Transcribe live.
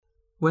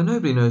Where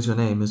Nobody Knows Your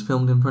Name is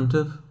filmed in front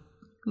of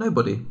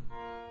nobody.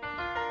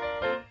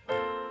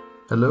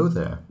 Hello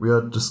there, we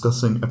are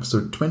discussing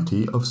episode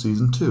 20 of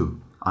season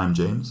 2. I'm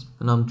James.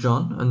 And I'm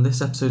John, and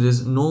this episode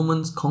is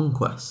Norman's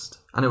Conquest.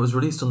 And it was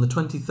released on the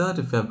 23rd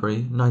of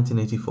February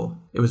 1984.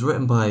 It was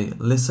written by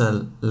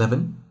Lissa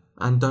Levin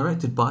and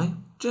directed by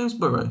James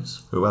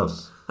Burrows. Who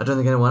else? I don't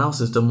think anyone else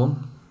has done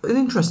one. An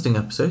interesting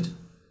episode.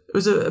 It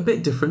was a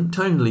bit different,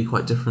 tonally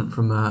quite different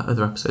from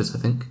other episodes, I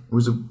think. It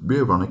was a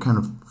weird one. It kind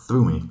of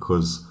threw me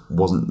because I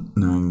wasn't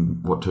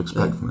knowing what to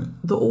expect from it.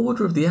 The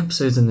order of the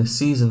episodes in this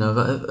season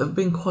have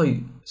been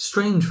quite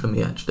strange for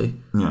me, actually.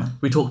 Yeah.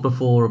 We talked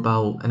before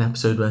about an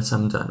episode where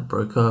Sam and Dan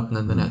broke up and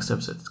then the next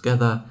episode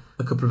together.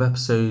 A couple of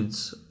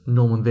episodes,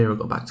 Norm and Vera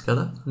got back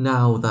together.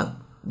 Now that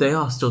they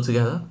are still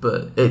together,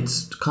 but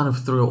it's kind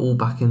of threw it all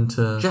back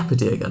into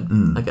jeopardy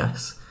again, I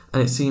guess.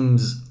 And it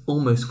seems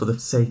almost for the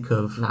sake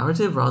of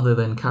narrative rather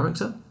than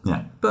character.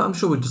 Yeah. But I'm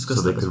sure we'll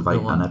discuss that. So they could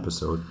write an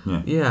episode.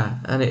 Yeah. Yeah,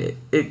 and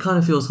it kind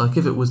of feels like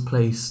if it was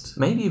placed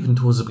maybe even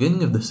towards the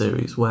beginning of the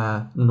series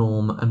where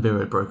Norm and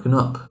Vera had broken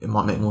up, it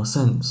might make more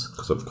sense.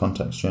 Because of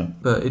context, yeah.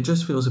 But it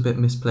just feels a bit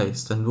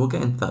misplaced, and we'll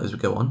get into that as we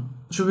go on.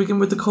 Should we begin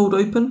with the cold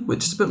open,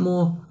 which is a bit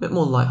more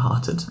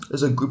light-hearted?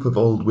 There's a group of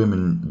old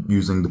women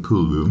using the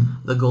pool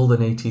room. The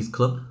Golden 80s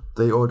Club.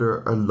 They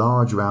order a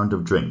large round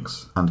of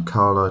drinks, and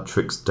Carla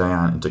tricks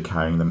Diane into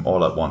carrying them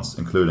all at once,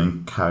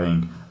 including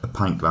carrying a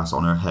pint glass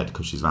on her head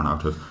because she's ran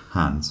out of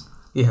hands.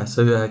 Yeah,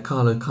 so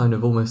Carla kind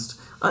of almost...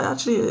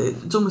 Actually,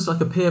 it's almost like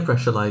a peer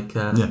pressure, like...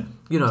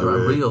 You know,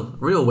 a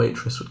real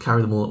waitress would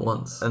carry them all at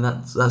once. And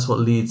that's what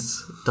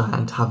leads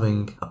Diane to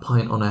having a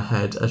pint on her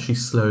head as she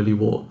slowly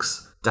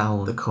walks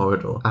down the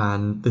corridor.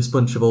 And this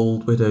bunch of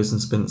old widows and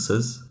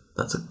spinsters...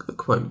 That's a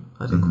quote.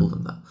 I didn't call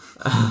them that.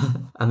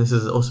 And this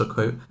is also a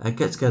quote.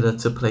 Get together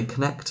to play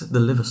Connect the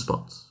Liver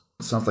Spots.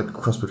 It sounds like a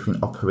cross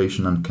between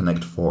Operation and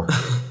Connect 4.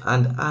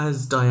 And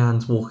as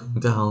Diane's walking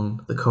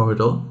down the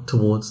corridor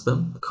towards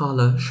them,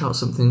 Carla shouts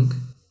something.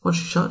 What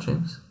did she shout,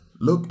 James?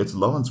 Look, it's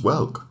Lawrence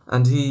Welk.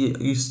 And he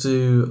used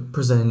to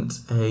present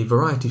a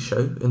variety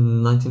show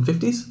in the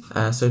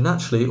 1950s. So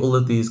naturally, all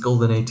of these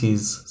golden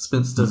 80s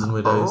spinsters and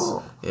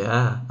widows,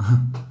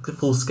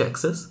 full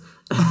Skexes.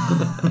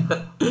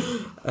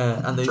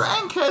 And they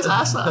drank his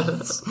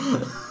assets.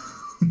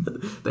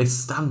 They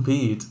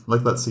stampede.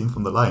 Like that scene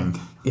from The Lion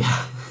King.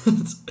 Yeah.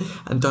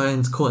 And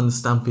Diane's caught in the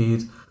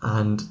stampede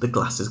and the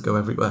glasses go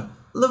everywhere.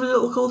 Lovely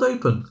little cold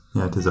open.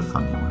 Yeah, it is a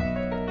funny one.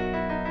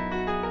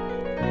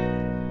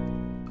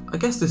 I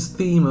guess this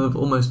theme of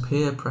almost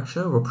peer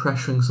pressure or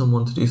pressuring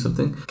someone to do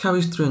something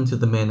carries through into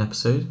the main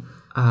episode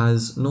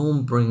as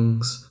Norm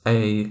brings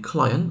a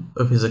client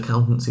of his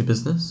accountancy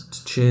business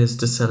to Cheers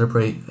to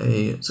celebrate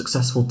a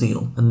successful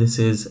deal. And this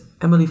is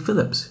Emily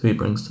Phillips, who he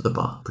brings to the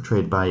bar.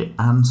 Portrayed by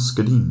Anne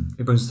Scudine.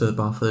 He brings her to the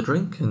bar for the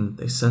drink and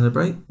they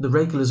celebrate. The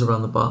regulars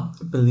around the bar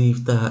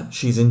believe that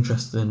she's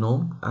interested in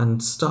Norm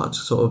and start to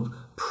sort of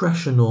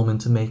pressure Norm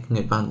into making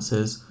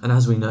advances. And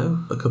as we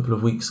know, a couple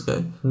of weeks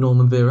ago,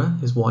 Norm and Vera,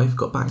 his wife,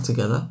 got back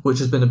together, which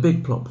has been a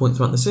big plot point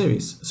throughout the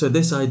series. So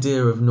this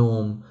idea of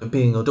Norm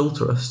being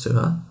adulterous to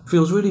her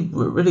feels really,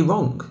 really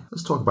wrong.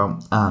 Let's talk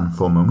about Anne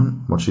for a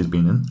moment, what she's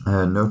been in.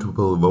 Her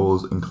notable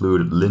roles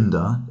include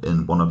Linda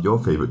in one of your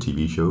favourite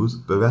TV shows,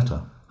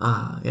 Beretta.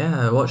 Ah,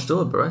 yeah, I watched all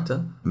of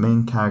Beretta.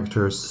 Main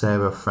character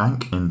Sarah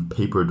Frank in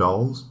Paper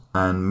Dolls,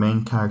 and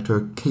main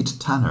character Kate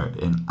Tanner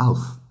in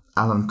Alf.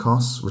 Alan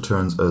Koss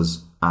returns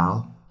as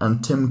Al,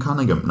 and Tim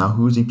Cunningham. Now,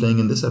 who's he playing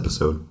in this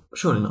episode?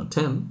 Surely not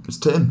Tim. It's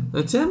Tim.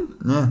 It's Tim?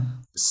 Yeah.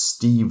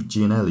 Steve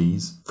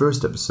Gianelli's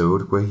first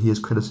episode, where he is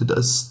credited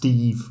as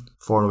Steve,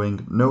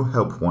 following No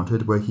Help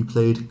Wanted, where he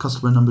played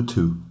customer number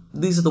 2.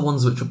 These are the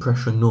ones which are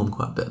pressuring Norm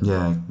quite a bit.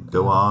 Yeah,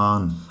 go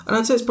on. And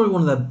I'd say it's probably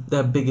one of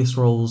their biggest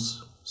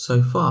roles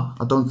so far.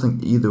 I don't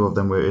think either of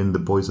them were in The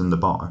Boys in the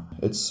Bar.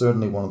 It's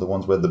certainly one of the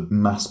ones where the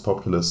mass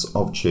populace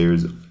of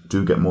Cheers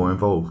do get more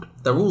involved.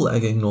 They're all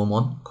egging Norm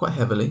on quite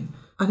heavily,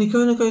 and he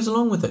kind of goes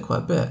along with it quite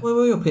a bit. Where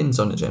were your opinions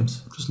on it,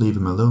 James? Just leave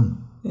him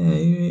alone. Yeah,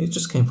 he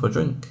just came for a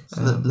drink.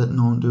 So let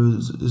Norm do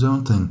his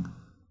own thing.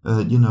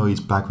 He's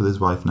back with his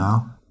wife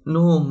now.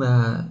 Norm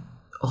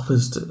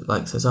offers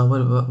to, says,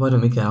 why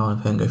don't we get out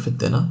of here and go for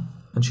dinner?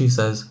 And she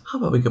says, how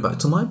about we go back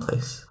to my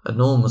place? And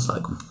Norm was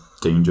like...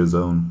 Danger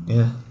zone.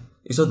 Yeah.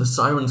 You saw the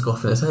sirens go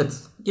off in his head.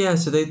 Yeah,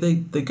 so they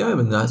go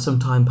and some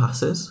time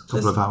passes.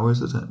 Couple of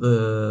hours, is it?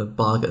 The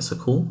bar gets a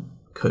call,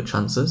 coach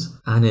answers,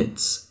 and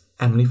it's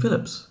Emily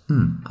Phillips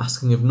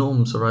asking if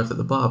Norm's arrived at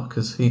the bar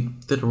because he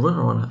did a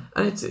runner on her.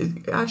 And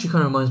it actually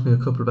kind of reminds me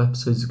of a couple of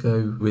episodes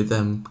ago with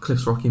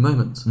Cliff's Rocky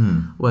Moments,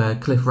 where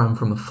Cliff ran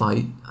from a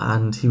fight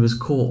and he was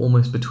caught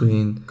almost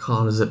between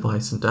Carla's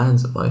advice and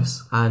Diane's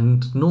advice.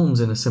 And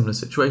Norm's in a similar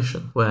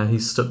situation where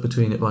he's stuck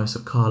between advice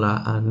of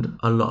Carla and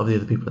a lot of the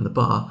other people in the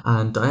bar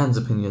and Diane's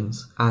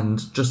opinions.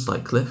 And just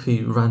like Cliff,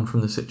 he ran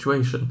from the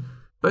situation.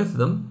 Both of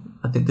them,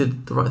 I think,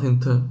 did the right thing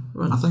to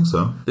run. I think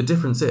so. The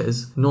difference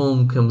is,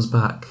 Norm comes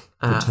back...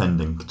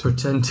 Pretending.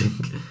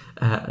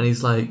 And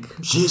he's like...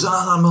 She's an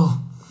animal!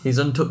 He's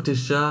untucked his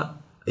shirt,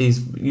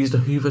 He's used a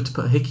hoover to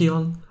put a hickey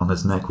on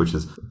his neck, which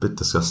is a bit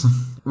disgusting.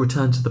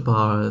 Returned to the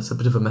bar as a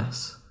bit of a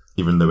mess.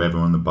 Even though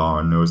everyone in the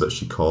bar knows that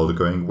she called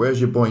going, "Where's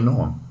your boy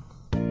Norm?"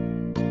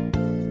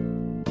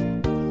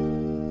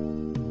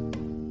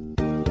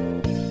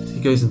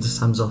 He goes into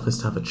Sam's office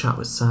to have a chat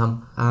with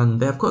Sam, and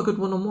they have quite a good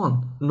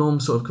one-on-one. Norm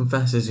sort of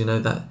confesses,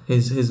 that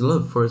his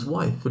love for his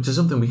wife, which is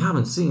something we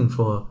haven't seen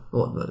for,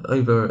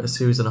 over a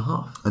series and a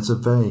half. It's a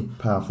very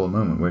powerful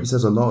moment where he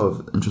says a lot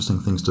of interesting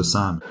things to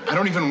Sam. I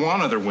don't even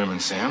want other women,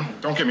 Sam.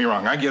 Don't get me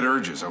wrong, I get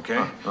urges, okay?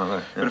 Right,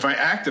 yeah. But if I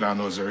acted on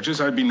those urges,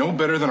 I'd be no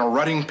better than a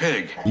rutting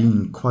pig.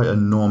 Been quite a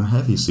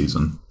Norm-heavy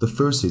season. The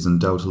first season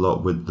dealt a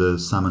lot with the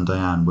Sam and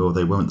Diane, will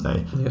they, won't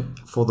they? Yeah.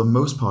 For the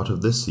most part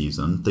of this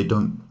season,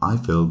 I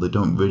feel they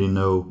don't really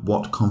know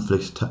what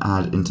conflict to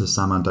add into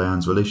Sam and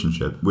Diane's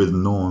relationship, with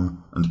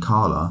Norm and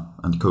Carla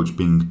and Coach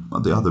being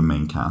the other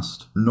main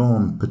cast.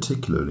 Norm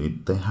particularly,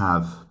 they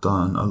have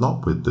done a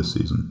lot with this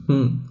season.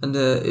 And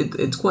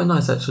it's quite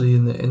nice actually.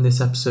 In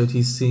this episode,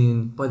 he's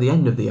seen by the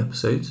end of the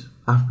episode,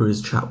 after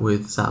his chat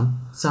with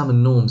Sam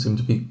and Norm seem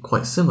to be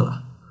quite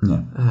similar.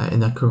 Yeah.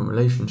 In their current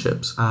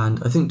relationships,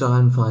 and I think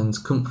Diane finds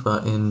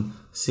comfort in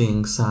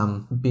seeing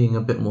Sam being a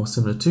bit more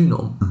similar to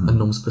Norm and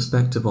Norm's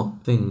perspective on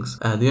things.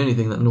 The only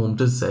thing that Norm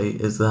does say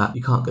is that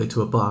you can't go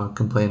to a bar and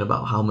complain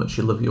about how much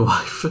you love your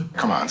wife.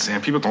 Come on,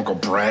 Sam. People don't go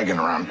bragging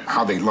around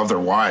how they love their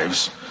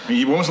wives. I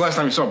mean, when was the last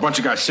time you saw a bunch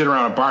of guys sit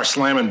around a bar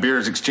slamming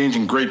beers,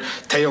 exchanging great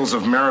tales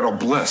of marital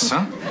bliss,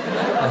 huh?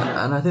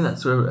 And I think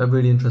that's a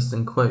really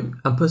interesting quote,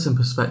 and puts in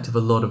perspective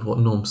a lot of what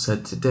Norm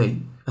said to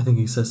date. I think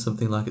he says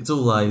something like, "It's all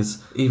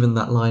lies," even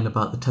that line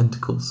about the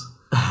tentacles.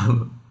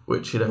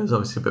 Which, is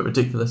obviously a bit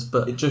ridiculous,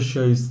 but it just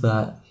shows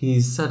that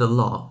he's said a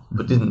lot,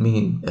 but didn't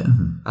mean it.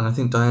 And I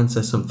think Diane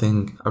says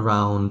something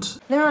around...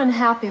 They're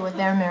unhappy with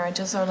their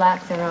marriages or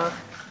lack thereof.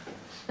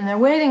 And they're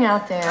waiting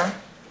out there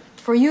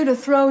for you to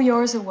throw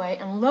yours away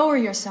and lower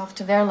yourself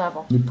to their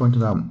level. You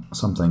pointed out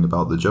something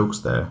about the jokes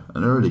there.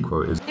 An early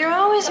quote is, "You're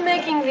always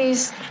making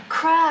these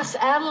crass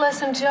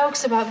adolescent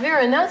jokes about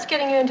Vera, and that's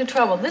getting you into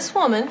trouble. This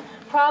woman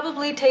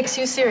probably takes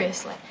you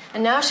seriously.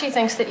 And now she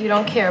thinks that you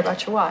don't care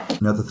about your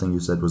wife." Another thing you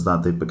said was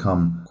that they've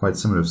become quite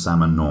similar to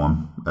Sam and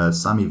Norm.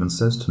 Sam even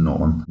says to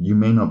Norm, "You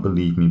may not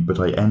believe me, but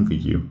I envy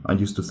you. I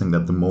used to think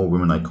that the more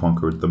women I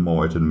conquered, the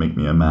more it'd make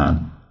me a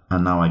man.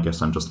 And now I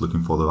guess I'm just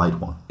looking for the right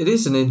one." It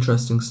is an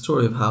interesting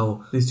story of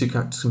how these two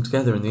characters come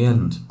together in the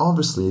end.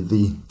 Obviously,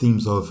 the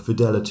themes of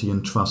fidelity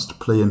and trust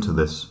play into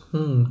this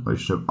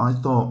relationship. I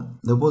thought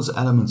there was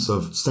elements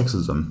of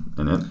sexism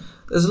in it.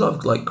 There's a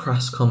lot of,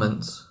 crass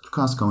comments.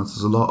 Class comments,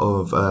 there's a lot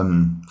of,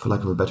 for lack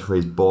of a better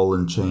phrase, ball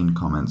and chain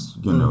comments.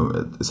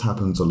 This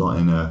happens a lot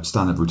in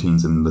stand-up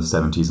routines in the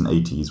 70s and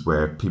 80s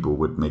where people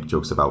would make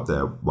jokes about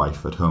their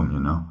wife at home,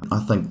 I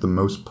think the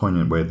most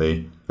poignant way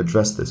they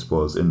addressed this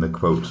was in the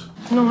quote,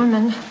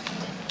 "Norman,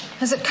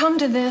 has it come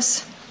to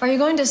this? Are you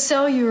going to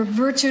sell your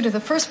virtue to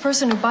the first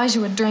person who buys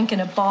you a drink in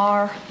a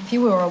bar? If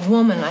you were a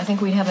woman, I think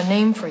we'd have a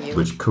name for you."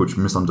 which Coach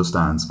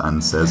misunderstands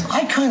and says,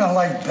 I kind of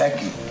like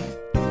Becky.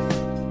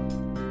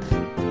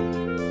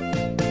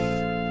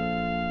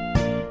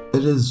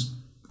 It is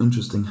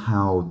interesting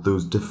how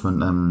those different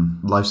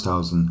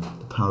lifestyles and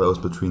parallels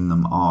between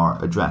them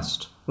are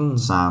addressed.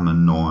 Sam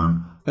and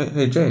Norm.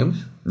 Hey,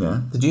 James.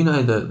 Yeah? Did you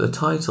know that the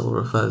title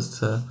refers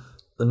to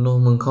the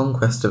Norman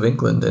conquest of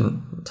England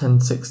in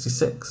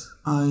 1066?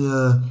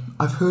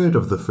 I've heard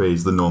of the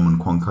phrase the Norman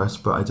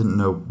conquest, but I didn't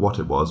know what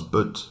it was.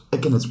 But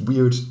again, it's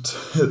weird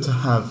to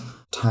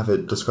have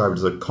it described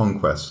as a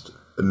conquest,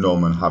 a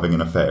Norman having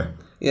an affair.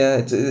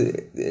 Yeah,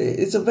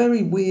 it's a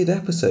very weird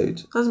episode.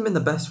 It hasn't been the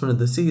best one of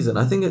the season.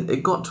 I think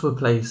it got to a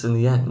place in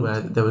the end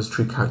where there was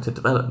true character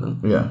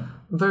development. Yeah.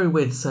 Very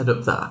weird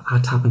setup that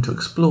had happened to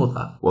explore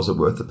that. Was it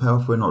worth the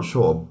payoff? We're not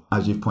sure.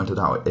 As you've pointed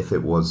out, if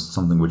it was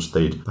something which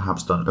they'd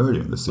perhaps done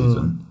earlier in the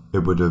season, it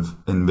would have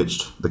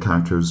enriched the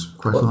characters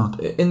quite a lot.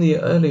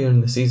 Earlier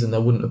in the season,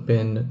 there wouldn't have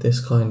been this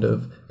kind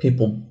of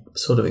people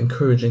sort of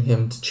encouraging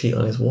him to cheat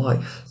on his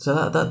wife. So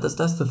that's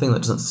the thing that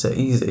doesn't sit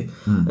easy.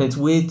 And it's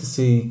weird to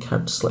see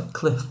characters like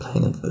Cliff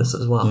playing into this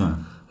as well,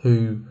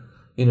 who,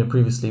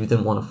 previously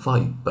didn't want to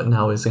fight, but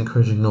now is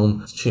encouraging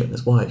Norm to cheat on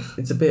his wife.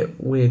 It's a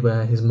bit weird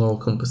where his moral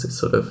compass is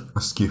sort of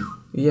askew.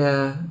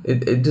 Yeah,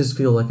 it does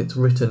feel like it's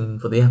written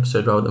for the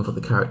episode rather than for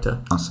the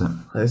character. That's it.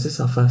 Is this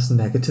our first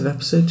negative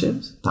episode,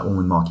 James? That one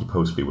with Marky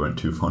Post we weren't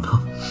too fond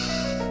of.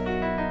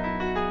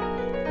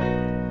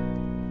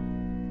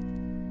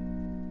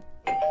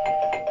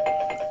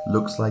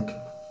 Looks like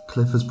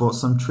Cliff has brought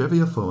some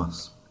trivia for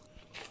us.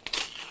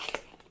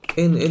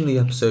 In the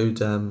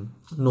episode,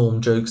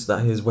 Norm jokes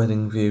that his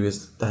wedding view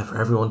is there for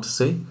everyone to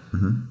see.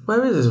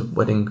 Where is his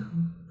wedding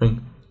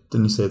ring?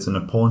 Didn't you say it's in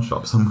a pawn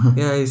shop somewhere?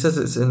 Yeah, he says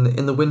it's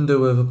in the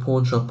window of a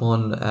pawn shop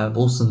on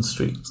Wilson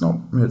Street. It's not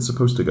where it's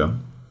supposed to go.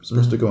 It's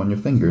supposed to go on your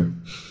finger.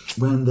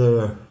 When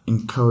they're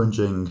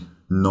encouraging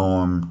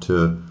Norm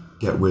to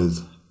get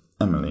with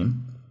Emily,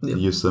 they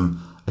use some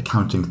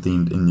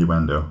accounting-themed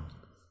innuendo.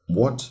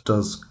 What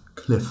does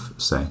Cliff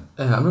say?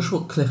 I'm not sure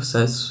what Cliff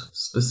says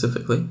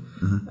specifically.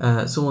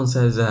 Someone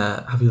says,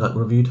 have you like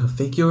reviewed her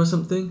figure or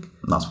something?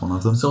 That's one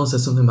of them. Someone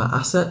says something about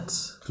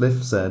assets.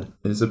 Cliff said,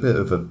 it's a bit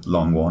of a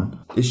long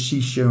one. Is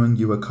she showing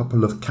you a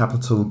couple of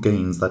capital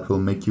gains that will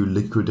make you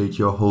liquidate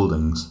your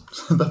holdings?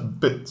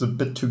 It's a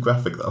bit too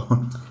graphic, that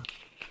one.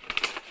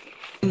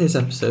 In this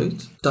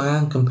episode,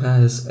 Diane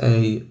compares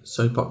a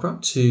soap opera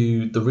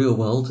to the real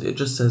world. It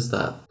just says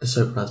that the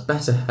soap opera has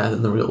better hair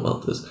than the real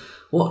world does.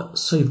 What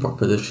soap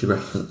opera does she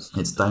reference?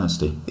 It's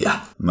Dynasty.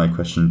 Yeah. My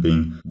question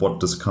being, what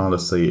does Carla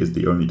say is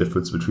the only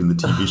difference between the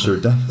TV show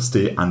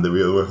Dynasty and the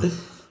real world?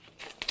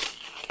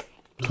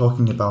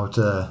 Talking about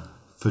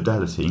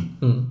fidelity,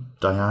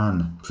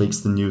 Diane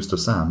fakes the news to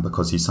Sam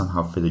because he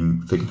somehow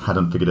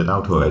hadn't figured it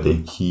out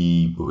already.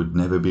 He would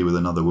never be with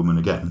another woman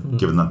again,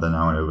 given that they're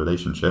now in a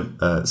relationship.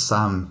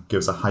 Sam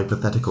gives a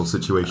hypothetical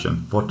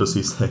situation. What does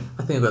he say?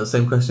 I think I've got the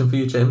same question for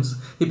you, James.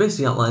 He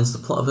basically outlines the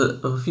plot of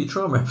a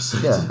Futurama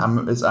episode. Yeah,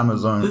 it's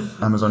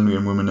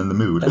Amazonian woman in the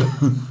mood.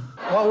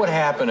 What would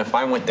happen if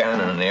I went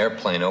down in an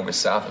airplane over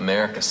South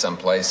America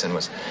someplace and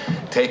was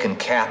taken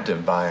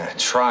captive by a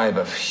tribe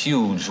of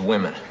huge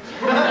women?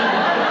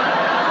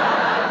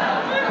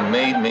 And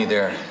made me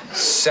their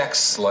sex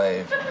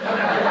slave.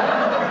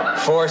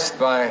 Forced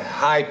by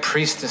High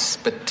Priestess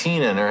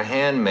Bettina and her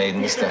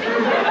handmaidens to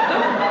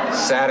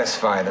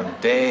satisfy them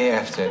day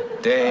after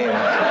day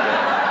after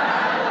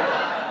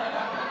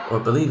day. Or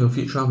I believe in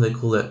Futurama they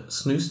call it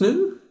snoo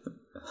snoo?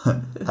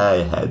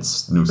 Hey, head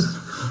snooze.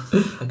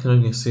 I can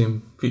only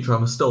assume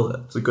Futurama stole it.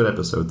 It's a good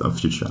episode of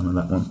Futurama,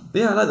 that one.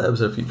 Yeah, I like that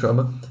episode of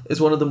Futurama. It's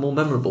one of the more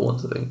memorable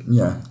ones, I think.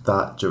 Yeah,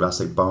 that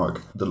Jurassic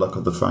Park, The Luck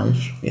of the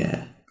Fish.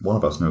 Yeah. One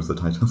of us knows the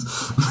titles.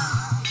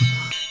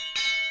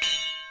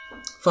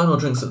 Final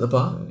drinks at the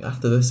bar.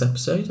 After this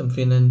episode, I'm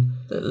feeling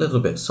a little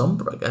bit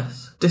somber, I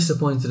guess.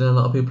 Disappointed in a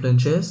lot of people in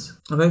Cheers.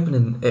 I'm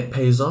hoping it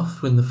pays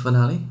off in the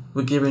finale.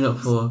 We're gearing up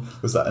for...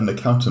 Was that an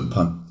accountant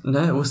pun?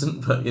 No, it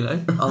wasn't, but you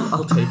know,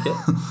 I'll take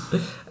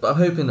it. But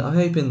I'm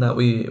hoping that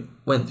we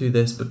went through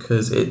this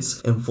because it's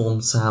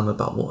informed Sam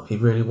about what he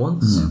really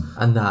wants,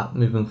 and that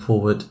moving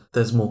forward,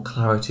 there's more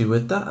clarity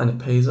with that, and it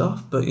pays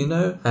off. But you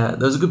know, there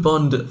was a good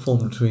bond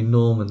formed between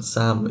Norm and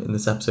Sam in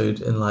this episode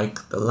in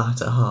like the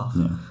latter half.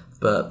 Yeah.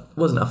 But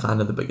wasn't a fan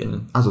at the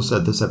beginning. As I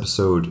said, this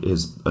episode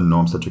is a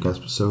Norm-centric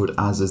episode,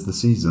 as is the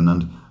season,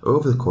 and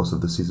over the course of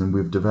the season,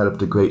 we've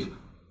developed a great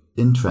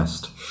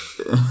interest.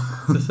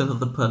 That's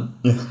another pun.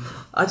 Yeah.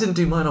 I didn't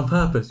do mine on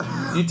purpose.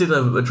 You did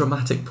a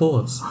dramatic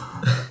pause.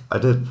 I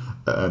did,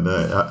 and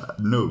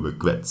no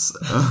regrets.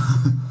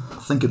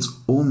 I think it's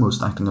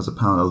almost acting as a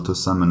parallel to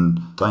Sam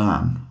and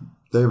Diane.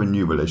 They're a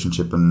new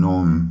relationship, and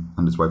Norm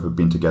and his wife have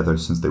been together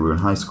since they were in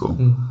high school.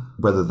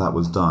 Whether that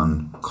was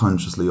done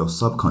consciously or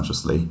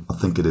subconsciously, I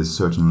think it is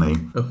certainly...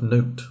 Of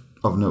note.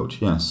 Of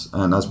note, yes.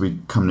 And as we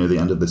come near the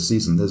end of this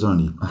season, there's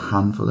only a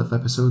handful of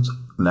episodes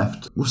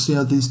left. We'll see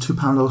how these two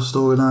parallel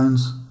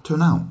storylines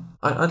turn out.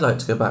 I'd like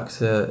to go back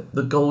to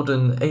the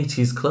golden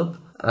 80s club.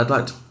 I'd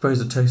like to propose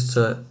a toast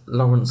to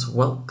Lawrence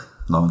Welk.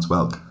 Lawrence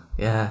Welk.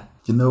 Yeah.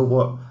 You know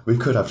what? We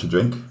could have to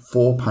drink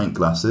 4 pint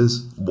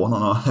glasses, 1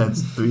 on our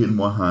heads, 3 in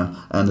one hand,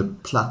 and a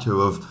platter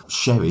of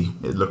sherry,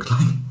 it looked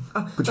like.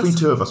 Between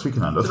two of us, we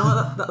can handle it. You know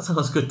what? That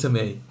sounds good to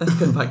me. Let's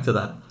go back to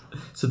that.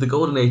 So the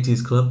golden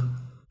 80s club,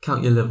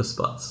 count your liver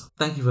spots.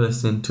 Thank you for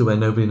listening to Where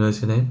Nobody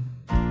Knows Your Name.